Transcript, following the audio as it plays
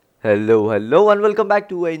Hello, and welcome back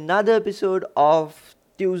to another episode of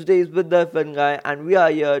Tuesdays with the F1 Guy, and we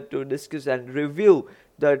are here to discuss and review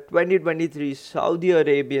the 2023 Saudi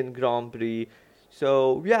Arabian Grand Prix.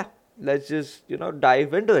 So, yeah, let's just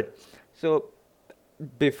dive into it. So,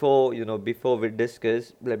 before we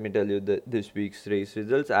discuss, let me tell you this week's race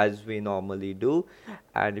results as we normally do.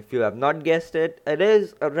 And if you have not guessed it, it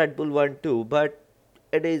is a Red Bull 1-2, but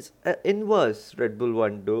it is an inverse Red Bull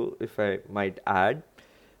 1-2, if I might add,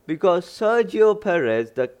 because Sergio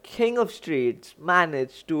Perez, the king of streets,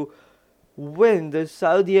 managed to win the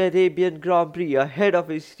Saudi Arabian Grand Prix ahead of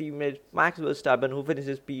his teammate Max Verstappen, who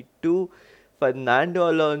finishes P2. Fernando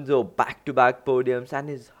Alonso back-to-back podiums and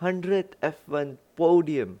his 100th F1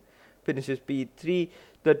 podium finishes P3.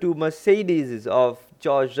 The two Mercedes of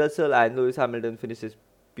George Russell and Lewis Hamilton finishes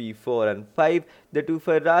P4 and 5. The two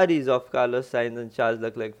Ferraris of Carlos Sainz and Charles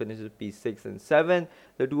Leclerc finishes P6 and 7.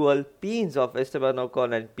 The two Alpines of Esteban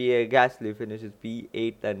Ocon and Pierre Gasly finishes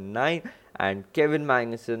P8 and 9. And Kevin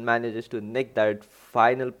Magnussen manages to nick that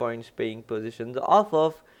final points paying positions off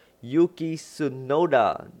of Yuki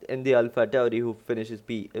Tsunoda in the Alpha Tauri, who finishes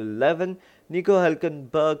P11. Nico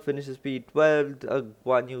Hülkenberg finishes P12.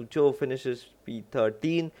 Guan Yu Zhou finishes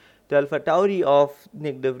P13. The Alpha Tauri of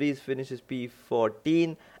Nick De Vries finishes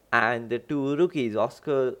P14. And the two rookies,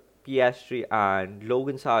 Oscar Piastri and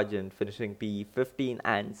Logan Sargent, finishing P15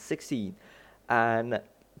 and 16. And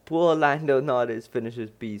poor Lando Norris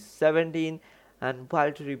finishes P17. And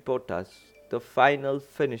Valtteri Bottas, the final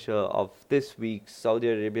finisher of this week's Saudi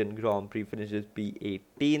Arabian Grand Prix, finishes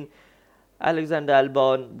P18. Alexander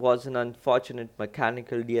Albon was an unfortunate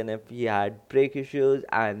mechanical DNF. He had brake issues,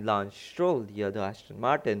 and Lance Stroll, the other Aston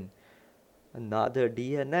Martin, another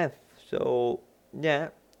DNF. So yeah,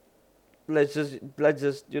 let's just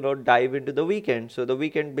dive into the weekend. So the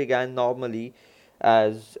weekend began normally,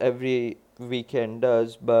 as every weekend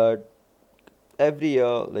does, but every year,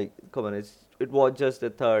 like, come on, it was just the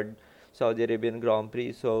third Saudi Arabian Grand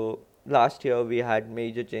Prix. So last year we had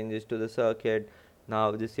major changes to the circuit.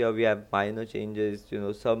 Now this year we have minor changes.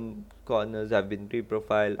 Some corners have been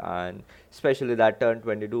reprofiled, and especially that turn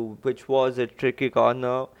 22, which was a tricky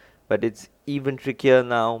corner, but it's even trickier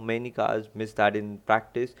now. Many cars missed that in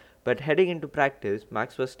practice. But heading into practice,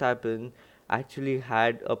 Max Verstappen actually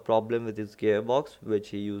had a problem with his gearbox, which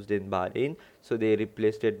he used in Bahrain. So they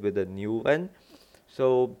replaced it with a new one.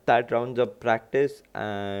 So that rounds up practice,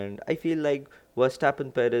 and I feel like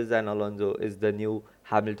Verstappen, Perez, and Alonso is the new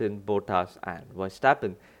Hamilton, Bottas, and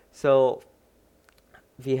Verstappen. So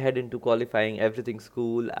we head into qualifying, everything's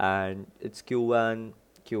cool, and it's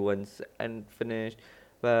Q1's and finished.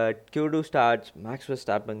 But Q2 starts, Max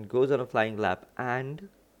Verstappen goes on a flying lap, and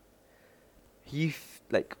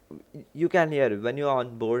like, you can hear it when you're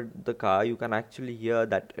on board the car. You can actually hear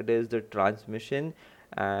that it is the transmission,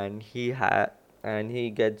 and he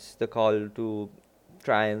gets the call to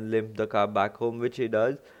try and limp the car back home, which he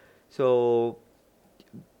does. So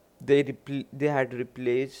they had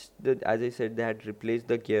replaced as I said, they had replaced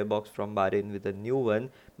the gearbox from Bahrain with a new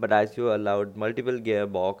one. But as you allowed multiple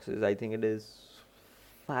gearboxes, I think it is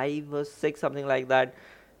 5 or 6, something like that,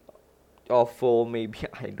 or 4 maybe.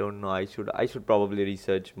 I don't know. I should probably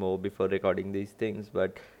research more before recording these things,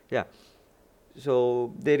 but yeah.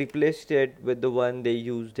 So they replaced it with the one they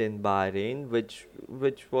used in Bahrain, which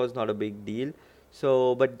was not a big deal.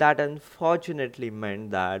 So, but that unfortunately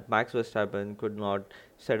meant that Max Verstappen could not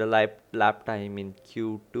set a lap time in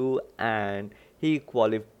Q2, and he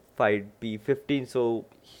qualified P15. So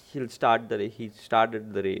he started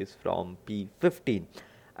the race from P15.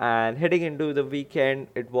 And heading into the weekend,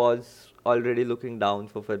 it was already looking down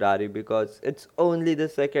for Ferrari, because it's only the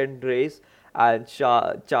second race, and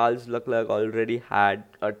Charles Leclerc already had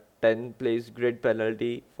a 10 place grid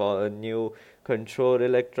penalty for a new control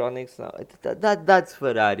electronics. Now, that's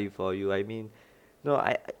Ferrari for you. I mean, no,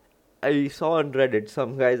 I saw on Reddit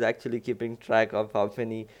some guys actually keeping track of how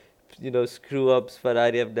many screw ups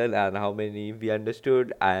Ferrari have done and how many we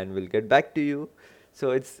understood, and we'll get back to you.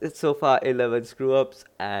 So it's so far 11 screw ups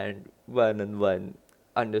and one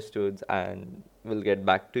understoods, and we'll get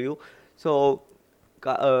back to you. So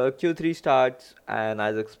Q3 starts, and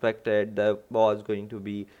as expected, there was going to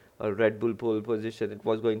be a Red Bull pole position. It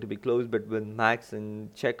was going to be close between Max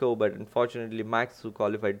and Checo, but unfortunately, Max, who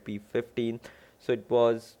qualified P15, so it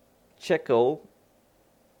was Checo,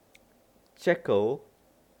 Checo,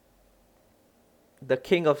 the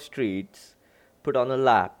king of streets, put on a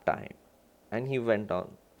lap time, and he went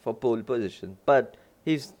on for pole position. But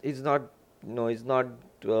he's not, he's not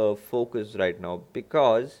focused right now,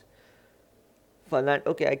 because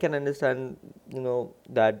Fernando. Okay, I can understand,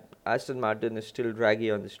 that Aston Martin is still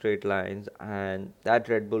draggy on the straight lines, and that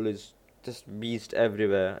Red Bull is just beast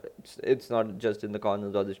everywhere. It's not just in the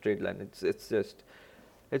corners or the straight line. It's just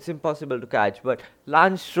it's impossible to catch. But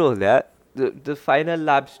Lance Stroll, yeah, the final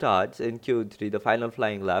lap starts in Q3, the final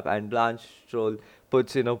flying lap, and Lance Stroll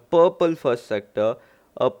puts in a purple first sector,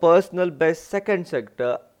 a personal best second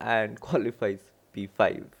sector, and qualifies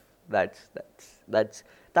P5.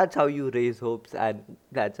 That's how you raise hopes, and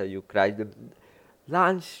that's how you crash.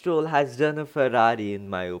 Lance Stroll has done a Ferrari, in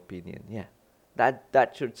my opinion. Yeah,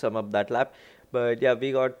 that should sum up that lap. But yeah,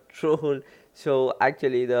 we got Stroll. So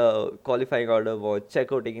actually, the qualifying order was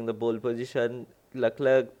Checo taking the pole position,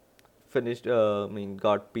 Leclerc finished,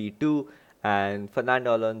 got P2, and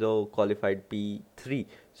Fernando Alonso qualified P3.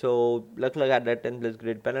 So Leclerc had that 10 plus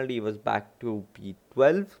grid penalty, he was back to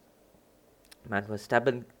P12. Man,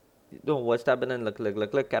 Verstappen, no, Verstappen and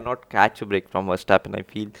Leclerc cannot catch a break from Verstappen, I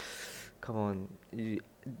feel. Come on.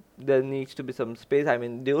 There needs to be some space. I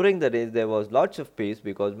mean, during the race, there was lots of pace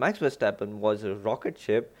because Max Verstappen was a rocket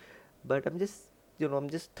ship, but I'm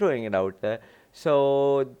just throwing it out there.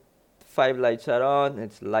 So, five lights are on,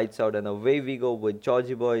 it's lights out, and away we go with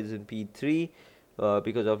Georgie Boys in P3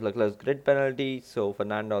 because of Leclerc's grid penalty. So,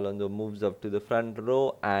 Fernando Alonso moves up to the front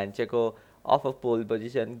row, and Checo off of pole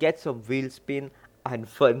position gets some wheel spin, and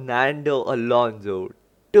Fernando Alonso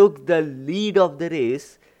took the lead of the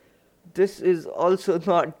race. This is also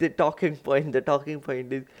not the talking point. The talking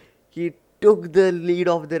point is he took the lead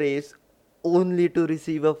of the race only to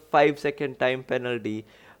receive a 5-second time penalty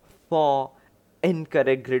for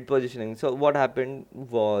incorrect grid positioning. So what happened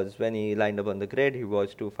was when he lined up on the grid, he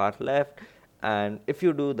was too far left, and if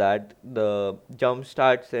you do that, the jump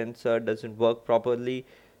start sensor doesn't work properly.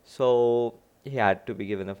 So he had to be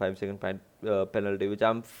given a 5-second penalty, which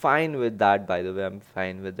I'm fine with that. By the way, I'm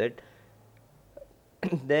fine with it.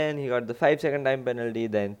 Then he got the 5-second time penalty.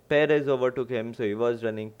 Then Perez overtook him, so he was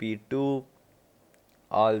running P2.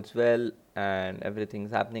 All's well, and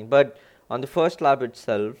everything's happening. But on the first lap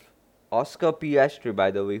itself, Oscar Piastri,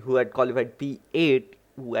 by the way, who had qualified P8,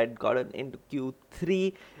 who had gotten into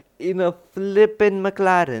Q3 in a flippin'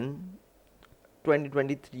 McLaren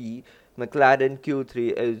 2023, McLaren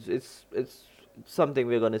Q3 is it's something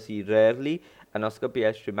we're gonna see rarely, and Oscar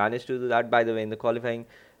Piastri managed to do that. By the way, in the qualifying,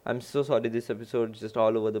 I'm so sorry this episode is just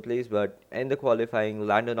all over the place, but in the qualifying,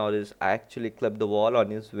 Lando Norris actually clipped the wall on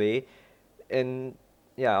his way in.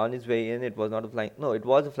 Yeah, on his way in, it was not a flying. No, it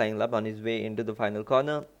was a flying lap on his way into the final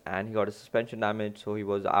corner, and he got a suspension damage, so he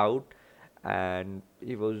was out, and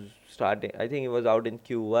he was starting. I think he was out in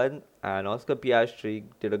Q1, and Oscar Piastri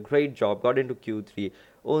did a great job, got into Q3,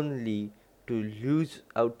 only to lose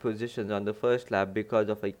out positions on the first lap because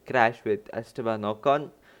of a crash with Esteban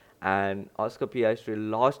Ocon, and Oscar Piastri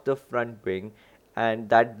lost the front wing, and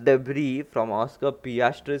that debris from Oscar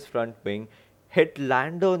Piastri's front wing hit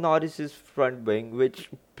Lando Norris's front wing, which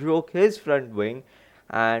broke his front wing,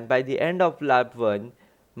 and by the end of lap 1,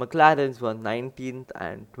 McLaren's were 19th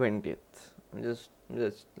and 20th. Just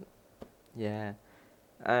yeah.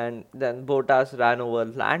 And then Bottas ran over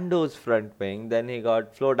Lando's front wing. Then he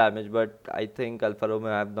got floor damage, but I think Alfa Romeo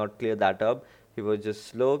have not cleared that up. He was just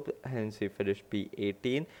sloped, hence he finished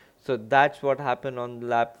P18. So that's what happened on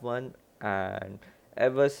lap 1, and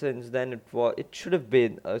ever since then it should have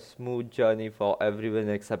been a smooth journey for everyone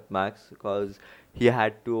except Max, because he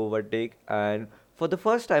had to overtake, and for the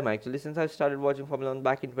first time actually since I started watching Formula 1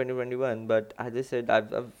 back in 2021. But as I said,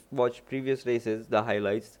 I've watched previous races, the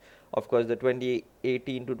highlights, of course the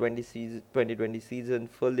 2018 to 2020 season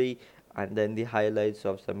fully, and then the highlights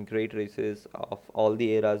of some great races of all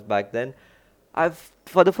the eras back then.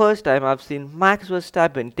 For the first time, I've seen Max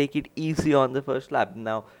Verstappen take it easy on the first lap.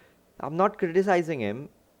 Now, I'm not criticizing him.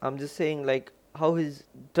 I'm just saying like how he's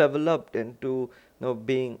developed into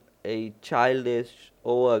being a childish,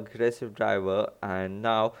 over aggressive driver, and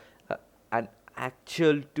now an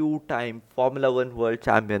actual two-time Formula One world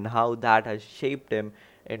champion. How that has shaped him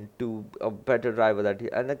into a better driver that he.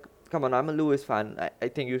 And like, come on, I'm a Lewis fan. I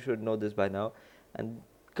think you should know this by now. And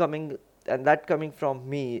coming coming from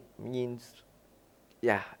me means,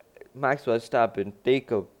 yeah, Max Verstappen, take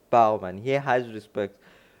a bow, man. He has respect.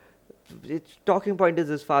 Its talking point is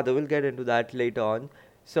his father. We'll get into that later on.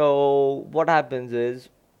 So what happens is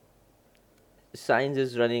Sainz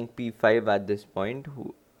is running P5 at this point,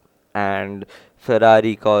 and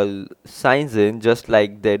Ferrari call Sainz in just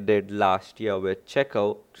like they did last year with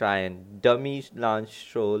Checo, try and dummy Lance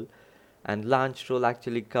Stroll, and Lance Stroll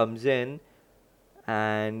actually comes in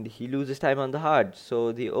and he loses time on the hard.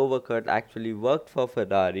 So the overcut actually worked for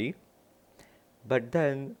Ferrari, but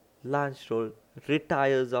then Lance Stroll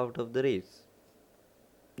retires out of the race.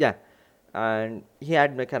 Yeah, and he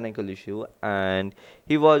had mechanical issue, and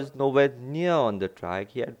he was nowhere near on the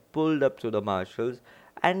track. He had pulled up to the marshals,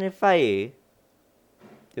 and FIA,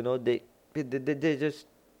 they just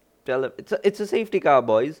tell him it's a safety car,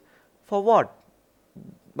 boys. For what?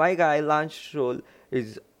 My guy Lance Stroll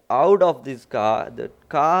is out of this car. The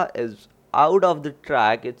car is out of the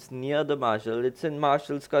track. It's near the marshal. It's in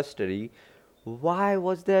marshal's custody. Why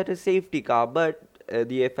was there a safety car? But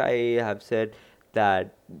the FIA have said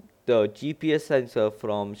that the GPS sensor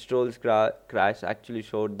from Stroll's crash actually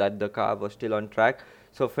showed that the car was still on track.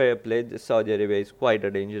 So fair play. The Saudi Arabia is quite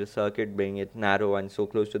a dangerous circuit, being it narrow and so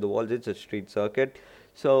close to the walls. It's a street circuit.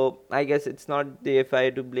 So I guess it's not the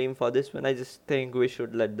FIA to blame for this one. I just think we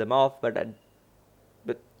should let them off. But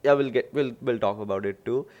yeah, we'll talk about it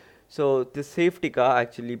too. So the safety car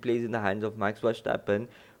actually plays in the hands of Max Verstappen,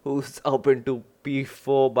 who's up into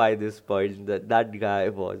P4 by this point. That guy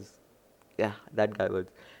was, yeah, that guy was,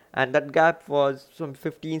 and that gap was some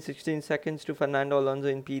 15, 16 seconds to Fernando Alonso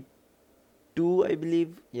in P2, I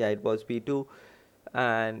believe. Yeah, it was P2.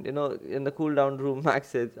 And in the cool down room, Max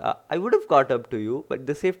says, I would have caught up to you, but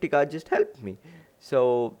the safety car just helped me.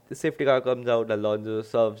 So the safety car comes out, Alonso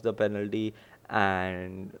serves the penalty,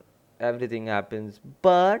 and everything happens.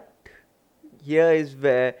 But here is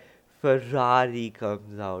where Ferrari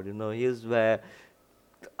comes out. Here's where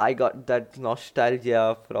I got that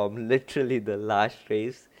nostalgia from literally the last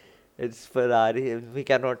race. It's Ferrari. We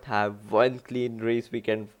cannot have one clean race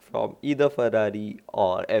weekend from either Ferrari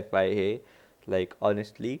or FIA, like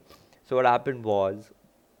honestly. So what happened was,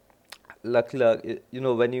 Leclerc,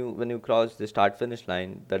 when you cross the start finish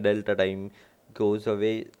line, the delta time goes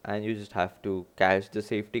away, and you just have to catch the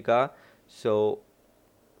safety car. So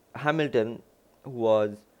Hamilton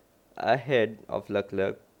was ahead of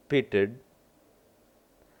Leclerc, pitted,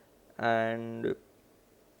 and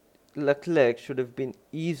Leclerc should have been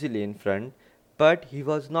easily in front, but he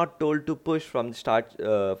was not told to push from the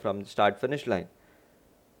start finish line,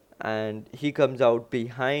 and he comes out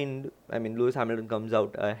behind. I mean, Lewis Hamilton comes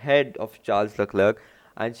out ahead of Charles Leclerc,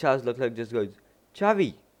 and Charles Leclerc just goes,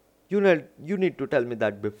 "Chavi, you need to tell me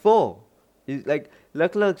that before." He's like,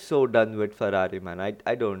 Leclerc's so done with Ferrari, man.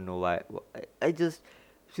 I don't know why. I just,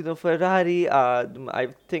 Ferrari. I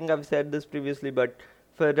think I've said this previously, but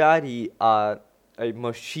Ferrari are a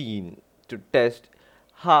machine to test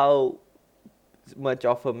how much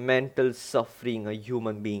of a mental suffering a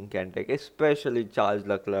human being can take, especially Charles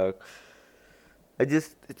Leclerc.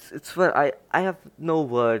 It's for I have no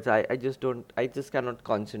words. I just cannot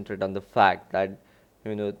concentrate on the fact that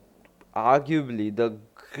you know arguably the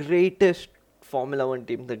greatest Formula One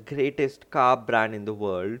team, the greatest car brand in the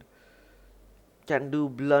world, can do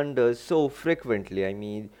blunders so frequently. I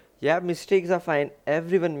mean, yeah, mistakes are fine.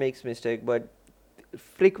 Everyone makes mistake, but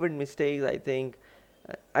frequent mistakes, I think,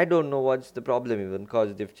 I don't know what's the problem even,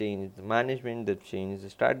 because they've changed the management, they've changed the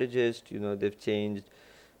strategist, they've changed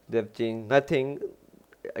nothing,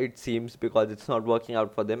 it seems, because it's not working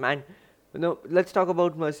out for them. And let's talk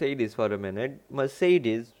about Mercedes for a minute.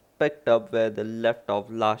 Mercedes picked up where they left off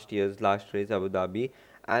last year's last race, Abu Dhabi,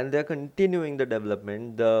 and they're continuing the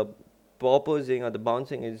development. The proposing or the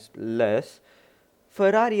bouncing is less.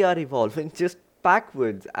 Ferrari are evolving just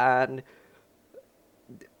backwards, and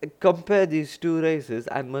compare these two races,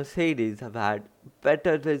 and Mercedes have had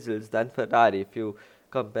better results than Ferrari if you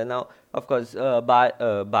compare. Now, of course,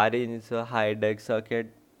 Bahrain is a high deck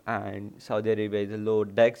circuit, and Saudi Arabia is a low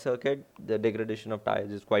deck circuit. The degradation of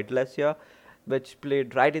tires is quite less here, which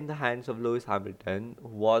played right in the hands of Lewis Hamilton, who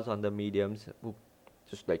was on the mediums, who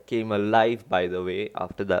just like came alive, by the way,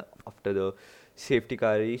 after the safety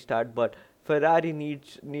car restart. But Ferrari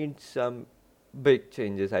needs some big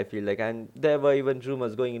changes, I feel like. And there were even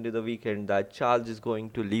rumors going into the weekend that Charles is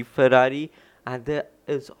going to leave Ferrari, and there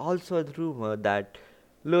is also a rumor that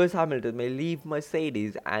Lewis Hamilton may leave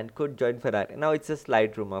Mercedes and could join Ferrari. Now it's a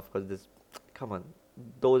slight rumor, of course. Come on,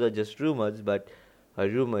 those are just rumors, but a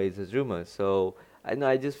rumor is a rumor. So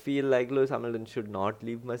I just feel like Lewis Hamilton should not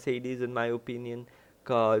leave Mercedes, in my opinion,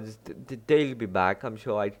 because they'll be back. I'm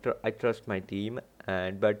sure. I trust my team,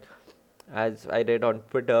 and but as I read on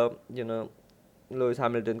Twitter, Lewis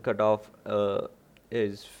Hamilton cut off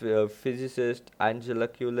his physicist Angela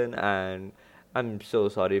Cullen, and I'm so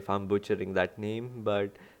sorry if I'm butchering that name.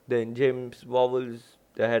 But then James Vowles,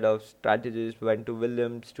 the head of strategies, went to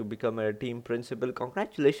Williams to become a team principal.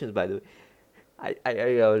 Congratulations, by the way.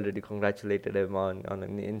 I already congratulated him on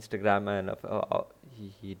an Instagram, and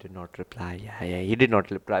he did not reply. Yeah, he did not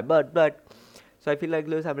reply. But so I feel like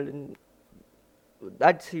Lewis Hamilton,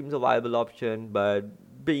 that seems a viable option, but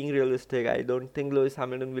being realistic, I don't think Lewis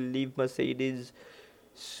Hamilton will leave Mercedes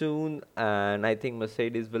soon, and I think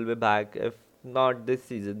Mercedes will be back. If not this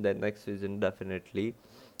season, then next season definitely.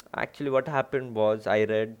 Actually, what happened was I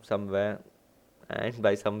read somewhere, and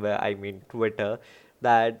by somewhere I mean Twitter,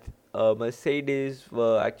 that Mercedes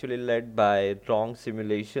were actually led by wrong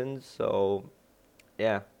simulations. So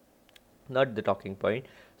yeah, not the talking point.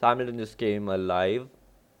 So Hamilton just came alive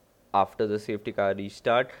after the safety car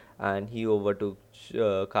restart, and he overtook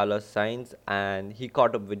Carlos Sainz, and he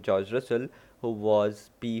caught up with George Russell, who was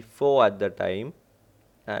P4 at the time,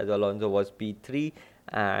 as Alonso was P3,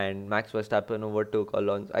 and Max Verstappen overtook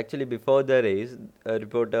Alonso. Actually, before the race, a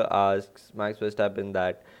reporter asks Max Verstappen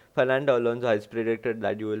that Fernando Alonso has predicted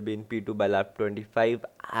that you will be in P2 by lap 25,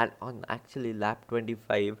 and on actually lap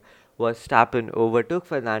 25, Verstappen overtook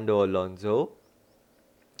Fernando Alonso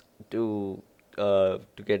to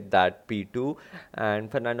get that P2, and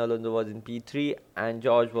Fernando Alonso was in P3, and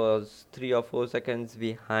George was 3 or 4 seconds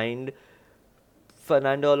behind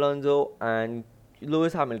Fernando Alonso, and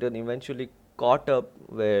Lewis Hamilton eventually caught up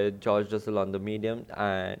with George Russell on the medium,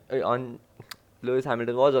 and on Lewis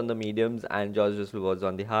Hamilton was on the mediums and George Russell was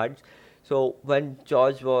on the hards. So when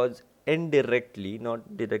George was indirectly,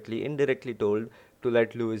 not directly, indirectly told to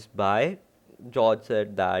let Lewis by, George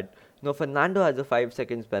said that no, Fernando has a 5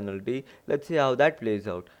 seconds penalty. Let's see how that plays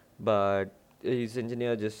out. But his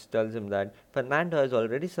engineer just tells him that Fernando has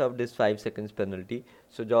already served his 5 seconds penalty.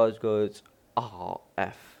 So George goes, "Oh,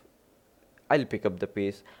 F. I'll pick up the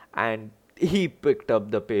pace." And he picked up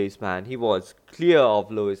the pace, man. He was clear of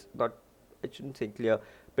Lewis. Not, I shouldn't say clear,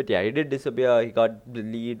 but yeah, he did disappear. He got the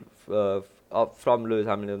lead from Lewis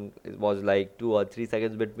Hamilton. It was like 2 or 3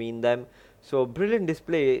 seconds between them. So brilliant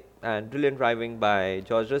display and brilliant driving by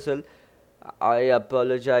George Russell. I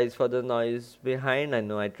apologize for the noise behind. I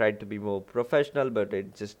know I tried to be more professional, but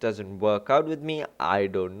it just doesn't work out with me. I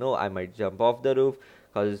don't know. I might jump off the roof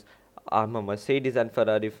because I'm a Mercedes and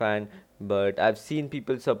Ferrari fan. But I've seen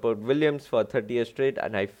people support Williams for 30 years straight,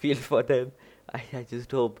 and I feel for them. I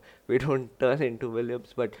just hope we don't turn into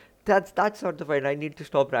Williams. But that's not the point. I need to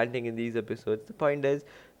stop ranting in these episodes. The point is,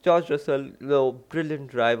 George Russell, brilliant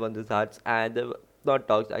drive on the Zats, and not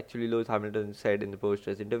talks. Actually, Lewis Hamilton said in the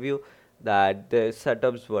post-race interview that the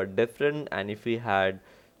setups were different, and if he had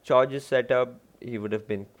George's setup, he would have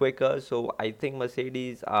been quicker. So I think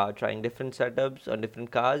Mercedes are trying different setups on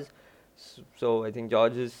different cars. So I think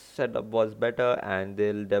George's setup was better, and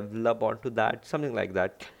they'll develop onto that, something like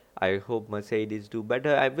that. I hope Mercedes do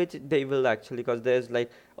better, which they will actually, because there's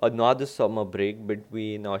like another summer break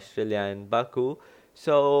between Australia and Baku.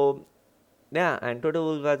 So yeah, and Toto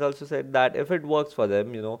Wolff has also said that if it works for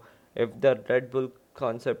them, if the Red Bull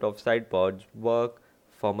concept of side pods work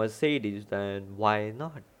for Mercedes, then why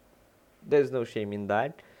not? There's no shame in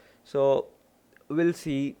that. So we'll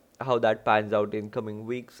see how that pans out in coming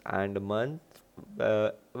weeks and a month,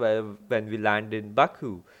 when we land in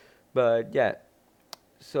Baku. But yeah,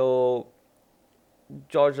 so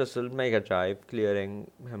George Russell mega drive,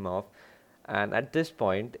 clearing him off, and at this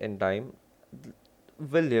point in time,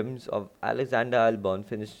 Williams of Alexander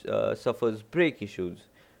Albon suffers brake issues.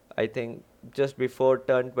 I think just before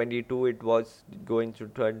turn 22, it was going through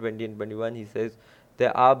turn 20 and 21. He says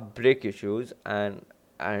there are brake issues, and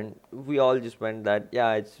we all just went that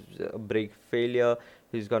yeah, it's a brake failure.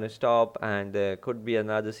 He's gonna stop, and there could be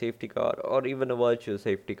another safety car or even a virtual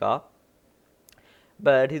safety car.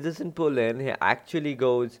 But he doesn't pull in. He actually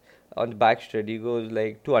goes on the back straight. He goes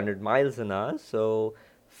like 200 miles an hour. So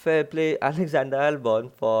fair play, Alexander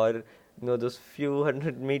Albon, for those few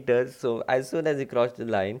hundred meters. So as soon as he crossed the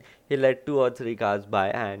line, he let 2 or 3 cars by,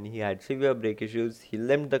 and he had severe brake issues. He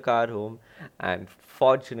limped the car home, and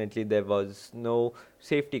fortunately there was no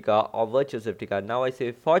safety car or virtual safety car. Now I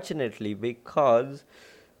say fortunately because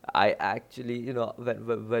I actually,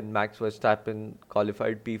 when Max Verstappen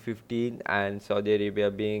qualified P15, and Saudi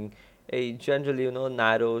Arabia being a generally,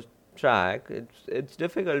 narrow track, it's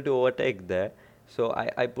difficult to overtake there. So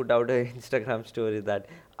I put out an Instagram story that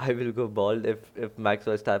I will go bald if Max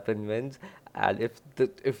Verstappen wins, and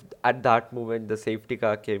if at that moment the safety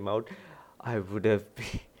car came out, I would have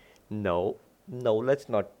been no, no, let's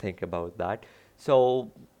not think about that.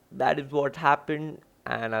 So that is what happened,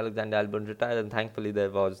 and Alexander Albon retired, and thankfully there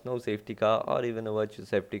was no safety car or even a virtual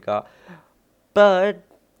safety car. But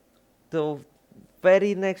the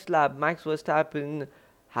very next lap, Max Verstappen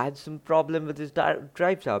had some problem with his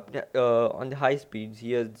drive shaft on the high speeds.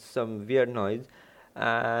 He had some weird noise,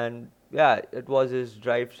 and yeah, it was his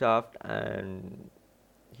drive shaft, and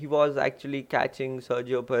he was actually catching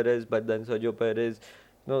Sergio Perez, but then Sergio Perez,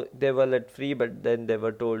 no, they were let free, but then they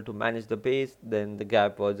were told to manage the pace. Then the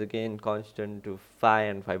gap was again constant to 5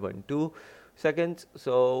 and 5.2 seconds.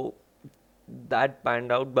 So that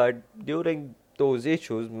panned out. But during those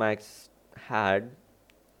issues Max had,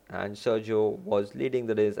 and Sergio was leading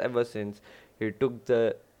the race ever since he took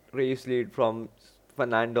the race lead from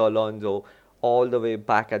Fernando Alonso all the way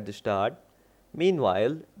back at the start.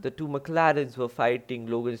 Meanwhile, the two McLarens were fighting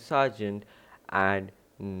Logan Sargent and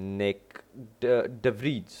Nick De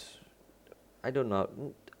Vries. I don't know.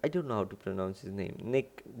 I don't know how to pronounce his name.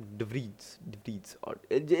 Nick De Vries. De Vries. Or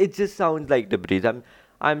it just sounds like De Vries.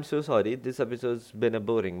 I'm so sorry. This episode's been a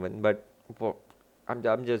boring one, but for,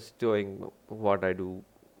 I'm just doing what I do,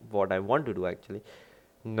 what I want to do actually.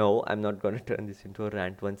 No, I'm not going to turn this into a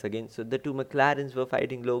rant once again. So the two McLarens were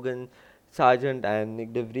fighting Logan Sargent and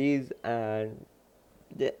Nick De Vries, and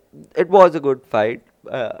the, it was a good fight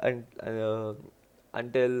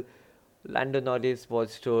until Lando Norris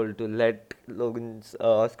was told to let Logan's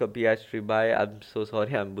Oscar Piastri by. I'm so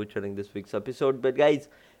sorry, I'm butchering this week's episode, but guys,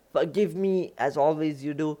 forgive me as always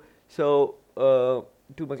you do. So,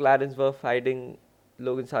 two McLarens were fighting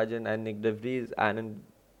Logan Sargent and Nick De Vries, and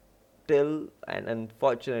until and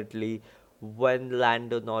unfortunately, when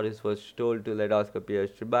Lando Norris was told to let Oscar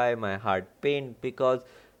Piastri by, my heart pained because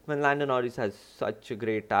when Lando Norris has such a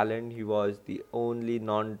great talent, he was the only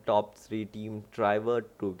non-top three team driver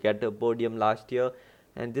to get a podium last year,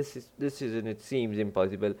 and this season it seems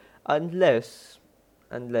impossible unless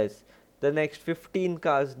the next 15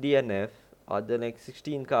 cars DNF or the next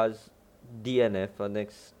 16 cars DNF or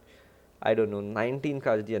next I don't know 19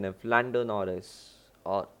 cars DNF, Lando Norris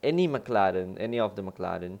or any McLaren, any of the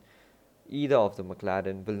McLaren, either of the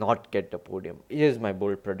McLaren will not get a podium. Here's my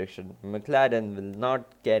bold prediction: McLaren will not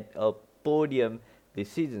get a podium this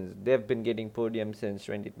season. They've been getting podiums since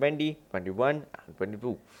 2020, 21, and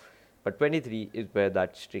 22, but 23 is where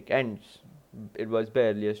that streak ends. It was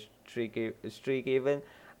barely a streak even,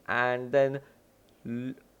 and then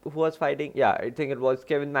who was fighting? Yeah, I think it was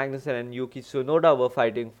Kevin Magnussen and Yuki Tsunoda were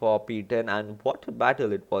fighting for P10, and what a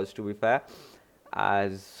battle it was, to be fair.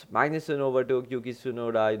 As Magnussen overtook Yuki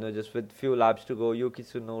Tsunoda, just with few laps to go, Yuki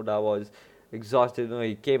Tsunoda was exhausted.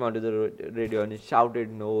 He came onto the radio and he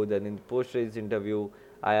shouted no. Then in post-race interview,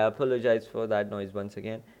 I apologize for that noise once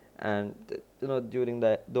again. And during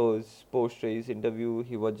those post-race interview,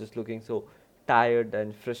 he was just looking so tired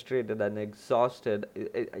and frustrated and exhausted.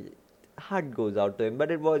 Heart goes out to him,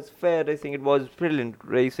 but it was fair racing. It was brilliant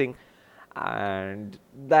racing, and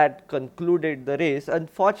that concluded the race.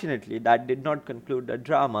 Unfortunately, that did not conclude the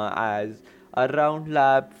drama, as around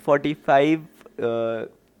lap 45,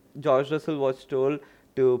 George Russell was told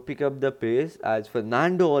to pick up the pace as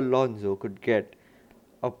Fernando Alonso could get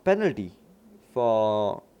a penalty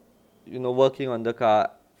for working on the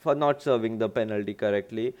car, for not serving the penalty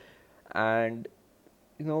correctly. And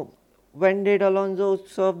you know when did Alonso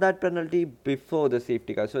serve that penalty? Before the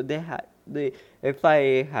safety car. So the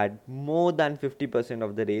FIA had more than 50%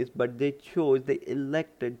 of the race, but they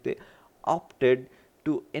opted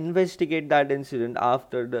to investigate that incident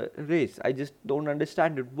after the race. I just don't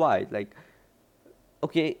understand it. Why? Like,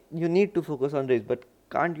 okay, you need to focus on race, but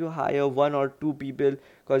can't you hire one or two people?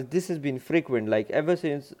 Because this has been frequent. Like ever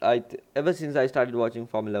since I started watching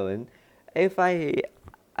Formula One, FIA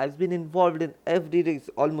has been involved in every race,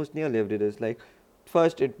 almost nearly every race. Like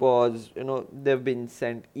first it was they've been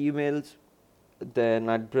sent emails, then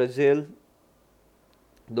at Brazil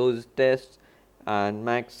those tests and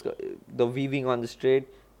Max the weaving on the straight.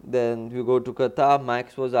 Then you go to Qatar,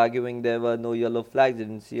 Max was arguing there were no yellow flags,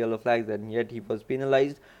 didn't see yellow flags, and yet he was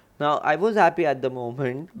penalized. Now I was happy at the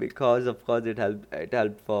moment because of course it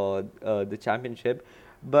helped for the championship,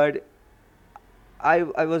 but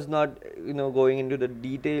I was not going into the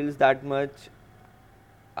details that much.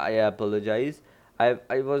 I apologize.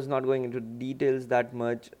 I was not going into details that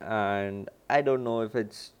much, and I don't know if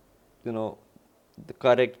it's you know the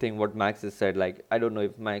correct thing what Max has said. Like I don't know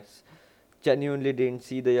if Max genuinely didn't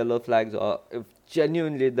see the yellow flags or if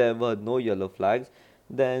genuinely there were no yellow flags.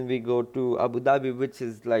 Then we go to Abu Dhabi, which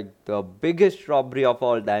is like the biggest robbery of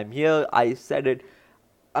all time. Here I said it.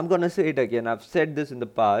 I'm gonna say it again. I've said this in the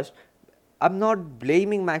past. I'm not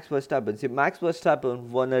blaming Max Verstappen. See, Max Verstappen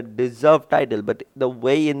won a deserved title, but the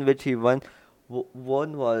way in which he won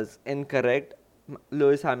was incorrect.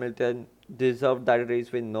 Lewis Hamilton deserved that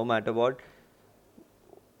race win no matter what.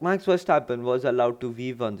 Max Verstappen was allowed to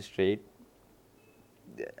weave on the straight,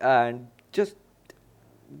 and just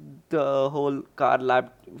the whole car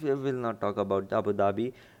lap. We will not talk about Abu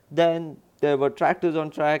Dhabi. Then there were tractors on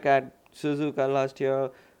track at Suzuka last year.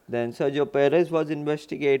 Then Sergio Perez was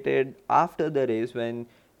investigated after the race when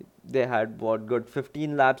they had got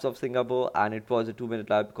 15 laps of Singapore, and it was a 2 minute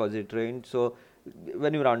lap because it rained. So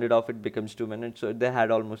when you round it off, it becomes 2 minutes. So they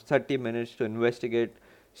had almost 30 minutes to investigate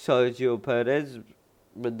Sergio Perez,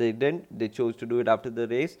 but they didn't. They chose to do it after the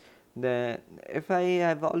race. The FIA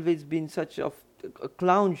have always been such a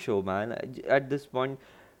clown show, man, at this point,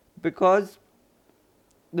 because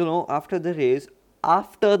after the race,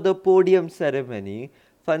 after the podium ceremony,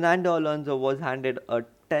 Fernando Alonso was handed a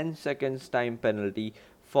 10 seconds time penalty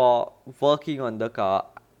for working on the car,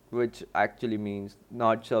 which actually means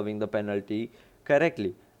not serving the penalty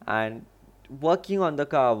correctly. And working on the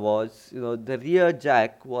car was, the rear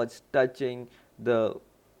jack was touching the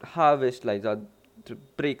harvest lights or the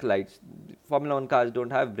brake lights. Formula 1 cars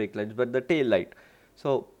don't have brake lights, but the tail light.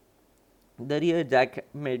 So the rear jack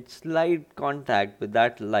made slight contact with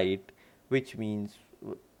that light, which means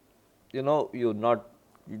you're not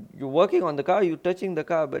you're working on the car, you're touching the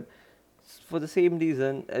car. But for the same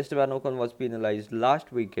reason, Esteban Ocon was penalized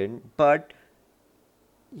last weekend. But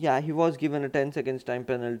yeah, he was given a 10 seconds time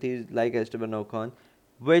penalty like Esteban Ocon,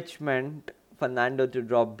 which meant Fernando to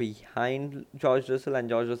drop behind George Russell, and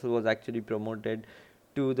George Russell was actually promoted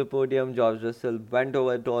to the podium. George Russell went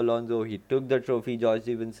over to Alonso, he took the trophy. George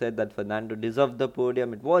even said that Fernando deserved the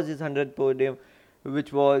podium. It was his 100th podium,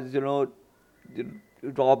 which was,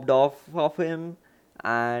 robbed off of him.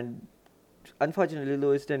 And unfortunately,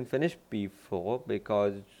 Lewis didn't finish P4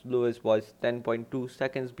 because Lewis was 10.2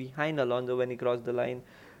 seconds behind Alonso when he crossed the line.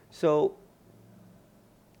 So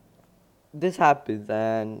this happens,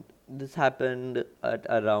 and this happened at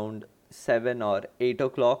around 7 or 8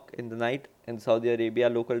 o'clock in the night in Saudi Arabia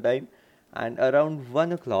local time. And around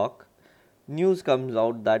 1 o'clock, news comes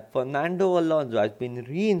out that Fernando Alonso has been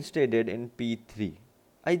reinstated in P3.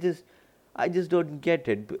 I just I just don't get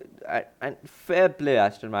it. And fair play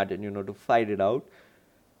Aston Martin, to fight it out.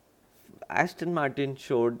 Aston Martin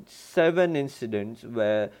showed 7 incidents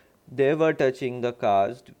where they were touching the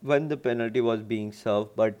cars when the penalty was being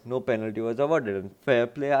served, but no penalty was awarded. And fair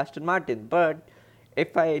play Aston Martin. But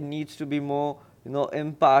if I needs to be more,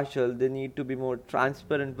 impartial, they need to be more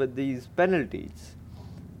transparent with these penalties.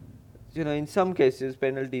 In some cases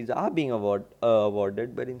penalties are being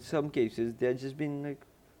awarded, but in some cases they're just being like,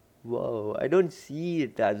 whoa, I don't see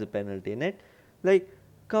it as a penalty in it. Like,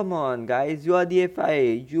 come on, guys, you are the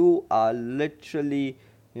FIA. You are literally,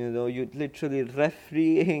 you literally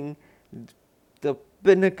refereeing the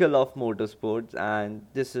pinnacle of motorsports, and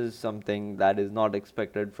this is something that is not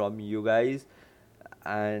expected from you guys.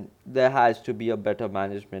 And there has to be a better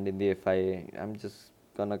management in the FIA. I'm just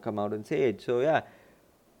gonna come out and say it. So yeah,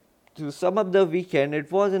 to sum up the weekend,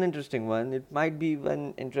 it was an interesting one. It might be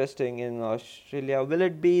one interesting in Australia. Will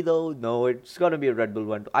it be though? No, it's gonna be a Red Bull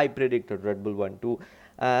 1-2. I predicted Red Bull 1-2,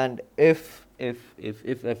 and if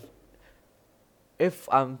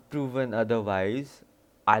I'm proven otherwise,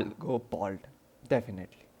 I'll go bald.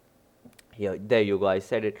 Definitely. Here, there you go. I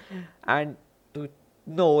said it. And to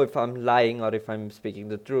know if I'm lying or if I'm speaking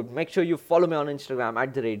the truth, make sure you follow me on Instagram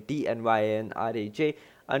at the rate DNYNRAJ_GORE.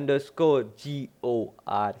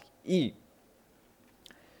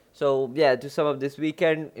 So yeah, to sum up this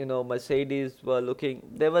weekend, Mercedes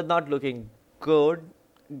they were not looking good,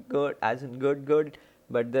 good as in good,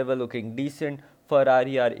 but they were looking decent.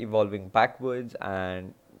 Ferrari are evolving backwards,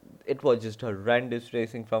 and it was just horrendous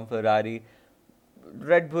racing from Ferrari.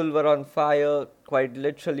 Red Bull were on fire, quite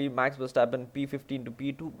literally. Max Verstappen P15 to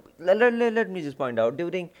P2. Let me just point out,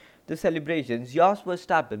 during the celebrations, Max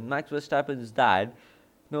Verstappen's dad,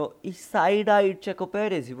 he side-eyed Checo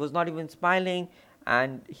Perez. He was not even smiling,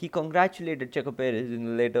 and he congratulated Checo Perez in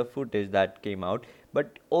the later footage that came out,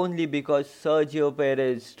 but only because Sergio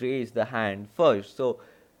Perez raised the hand first. So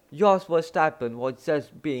Jos Verstappen was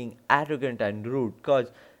just being arrogant and rude,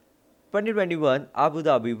 because 2021 Abu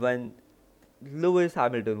Dhabi, when Lewis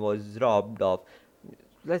Hamilton was robbed of,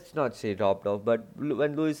 let's not say robbed of, but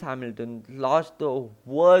when Lewis Hamilton lost the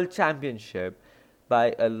world championship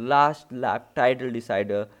by a last lap title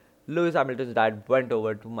decider, Lewis Hamilton's dad went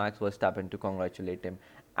over to Max Verstappen to congratulate him.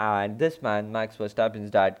 And this man, Max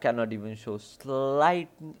Verstappen's dad, cannot even show slight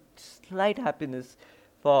happiness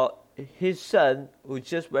for his son, who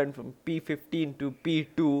just went from P15 to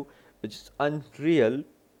P2, which is unreal.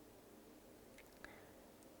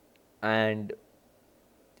 And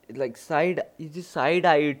he just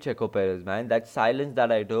side-eyed Checo Perez, man. That silence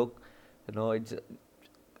that I took,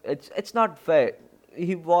 it's not fair.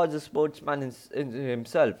 He was a sportsman in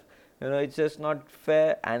himself. It's just not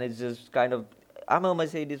fair, and it's just kind of. I'm a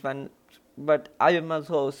Mercedes fan, but I am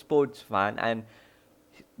also a sports fan, and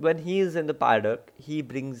when he is in the paddock, he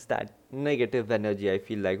brings that negative energy, I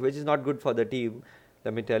feel like, which is not good for the team,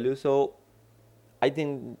 let me tell you. So I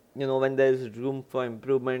think, when there's room for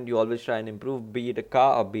improvement, you always try and improve, be it a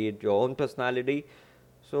car or be it your own personality.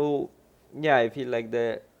 So, yeah, I feel like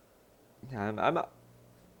I'm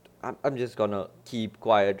I'm just gonna keep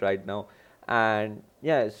quiet right now. And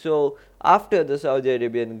yeah, so after the Saudi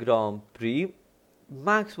Arabian Grand Prix,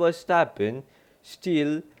 Max Verstappen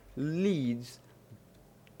still leads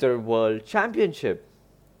the World Championship.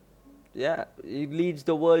 Yeah, he leads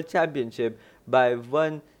the World Championship by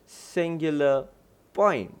one singular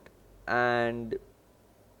point. And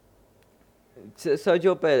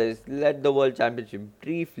Sergio Perez led the World Championship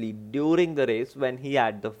briefly during the race when he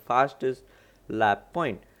had the fastest lap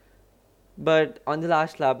point. But on the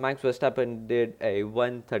last lap, Max Verstappen did a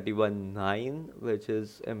 1:31.9, which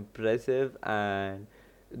is impressive. And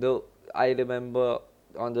though I remember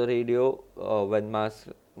on the radio when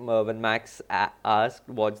Max asked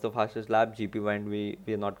what's the fastest lap, GP went, we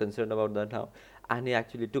are not concerned about that now, and he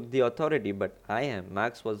actually took the authority. But I am.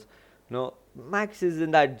 Max was no. Max is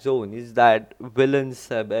in that zone. Is that villain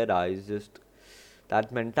sub era? Is just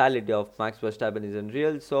that mentality of Max Verstappen is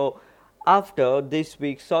unreal. So, after this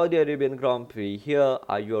week's Saudi Arabian Grand Prix, here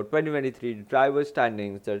are your 2023 driver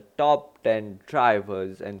standings, the top 10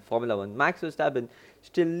 drivers in Formula 1. Max Verstappen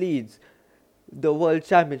still leads the World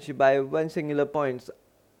Championship by one singular points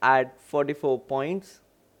at 44 points.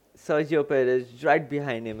 Sergio Perez right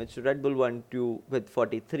behind him. It's Red Bull 1-2 with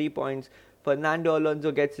 43 points. Fernando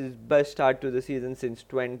Alonso gets his best start to the season since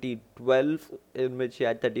 2012, in which he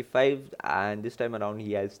had 35, and this time around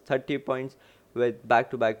he has 30 points with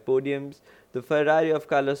back-to-back podiums. The Ferrari of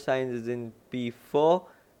Carlos Sainz is in P4.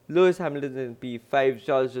 Lewis Hamilton is in P5.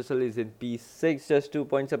 Charles Russell is in P6, just 2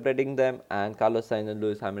 points separating them, and Carlos Sainz and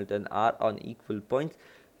Lewis Hamilton are on equal points.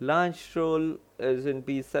 Lance Stroll is in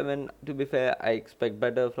P7. To be fair, I expect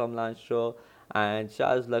better from Lance Stroll. And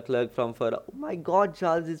Charles Leclerc from Ferrari. Oh my god,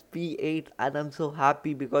 Charles is P8, and I'm so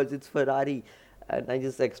happy because it's Ferrari. And I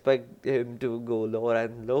just expect him to go lower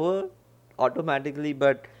and lower automatically.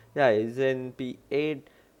 But yeah, he's in P8.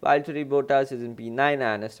 Valtteri Bottas is in P9,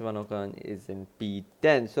 and Esteban Ocon is in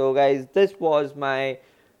P10. So, guys, this was my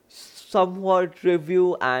somewhat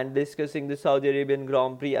review and discussing the Saudi Arabian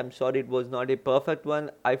Grand Prix. I'm sorry it was not a perfect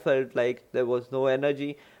one. I felt like there was no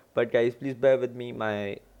energy. But, guys, please bear with me.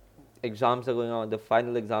 My exams are going on, the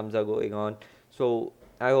final exams are going on. So,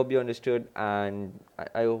 I hope you understood, and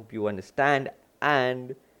I hope you understand.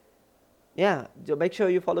 And yeah, so make sure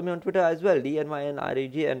you follow me on Twitter as well,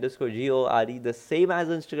 DNYNRAG_GORE, the same as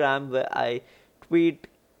Instagram, where I tweet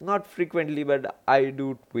not frequently, but I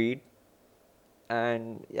do tweet.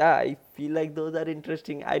 And yeah, I feel like those are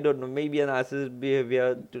interesting. I don't know, maybe an narcissist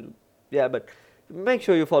behavior. Yeah, but make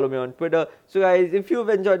sure you follow me on Twitter. So, guys, if you've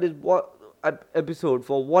enjoyed this episode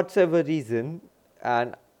for whatever reason,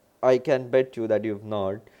 and I can bet you that you've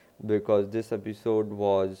not, because this episode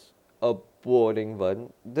was a boring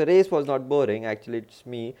one. The race was not boring, actually, it's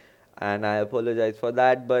me, and I apologize for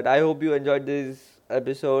that. But I hope you enjoyed this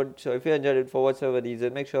episode. So if you enjoyed it for whatever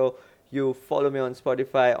reason, make sure you follow me on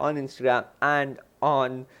Spotify, on Instagram, and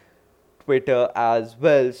on Twitter as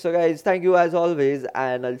well. So guys, thank you as always,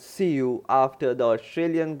 and I'll see you after the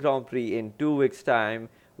Australian Grand Prix in 2 weeks time,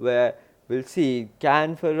 where we'll see,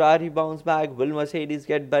 can Ferrari bounce back, will Mercedes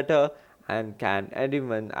get better, and can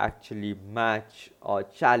anyone actually match or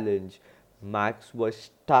challenge Max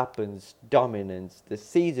Verstappen's dominance this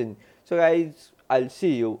season. So guys, I'll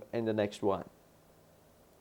see you in the next one.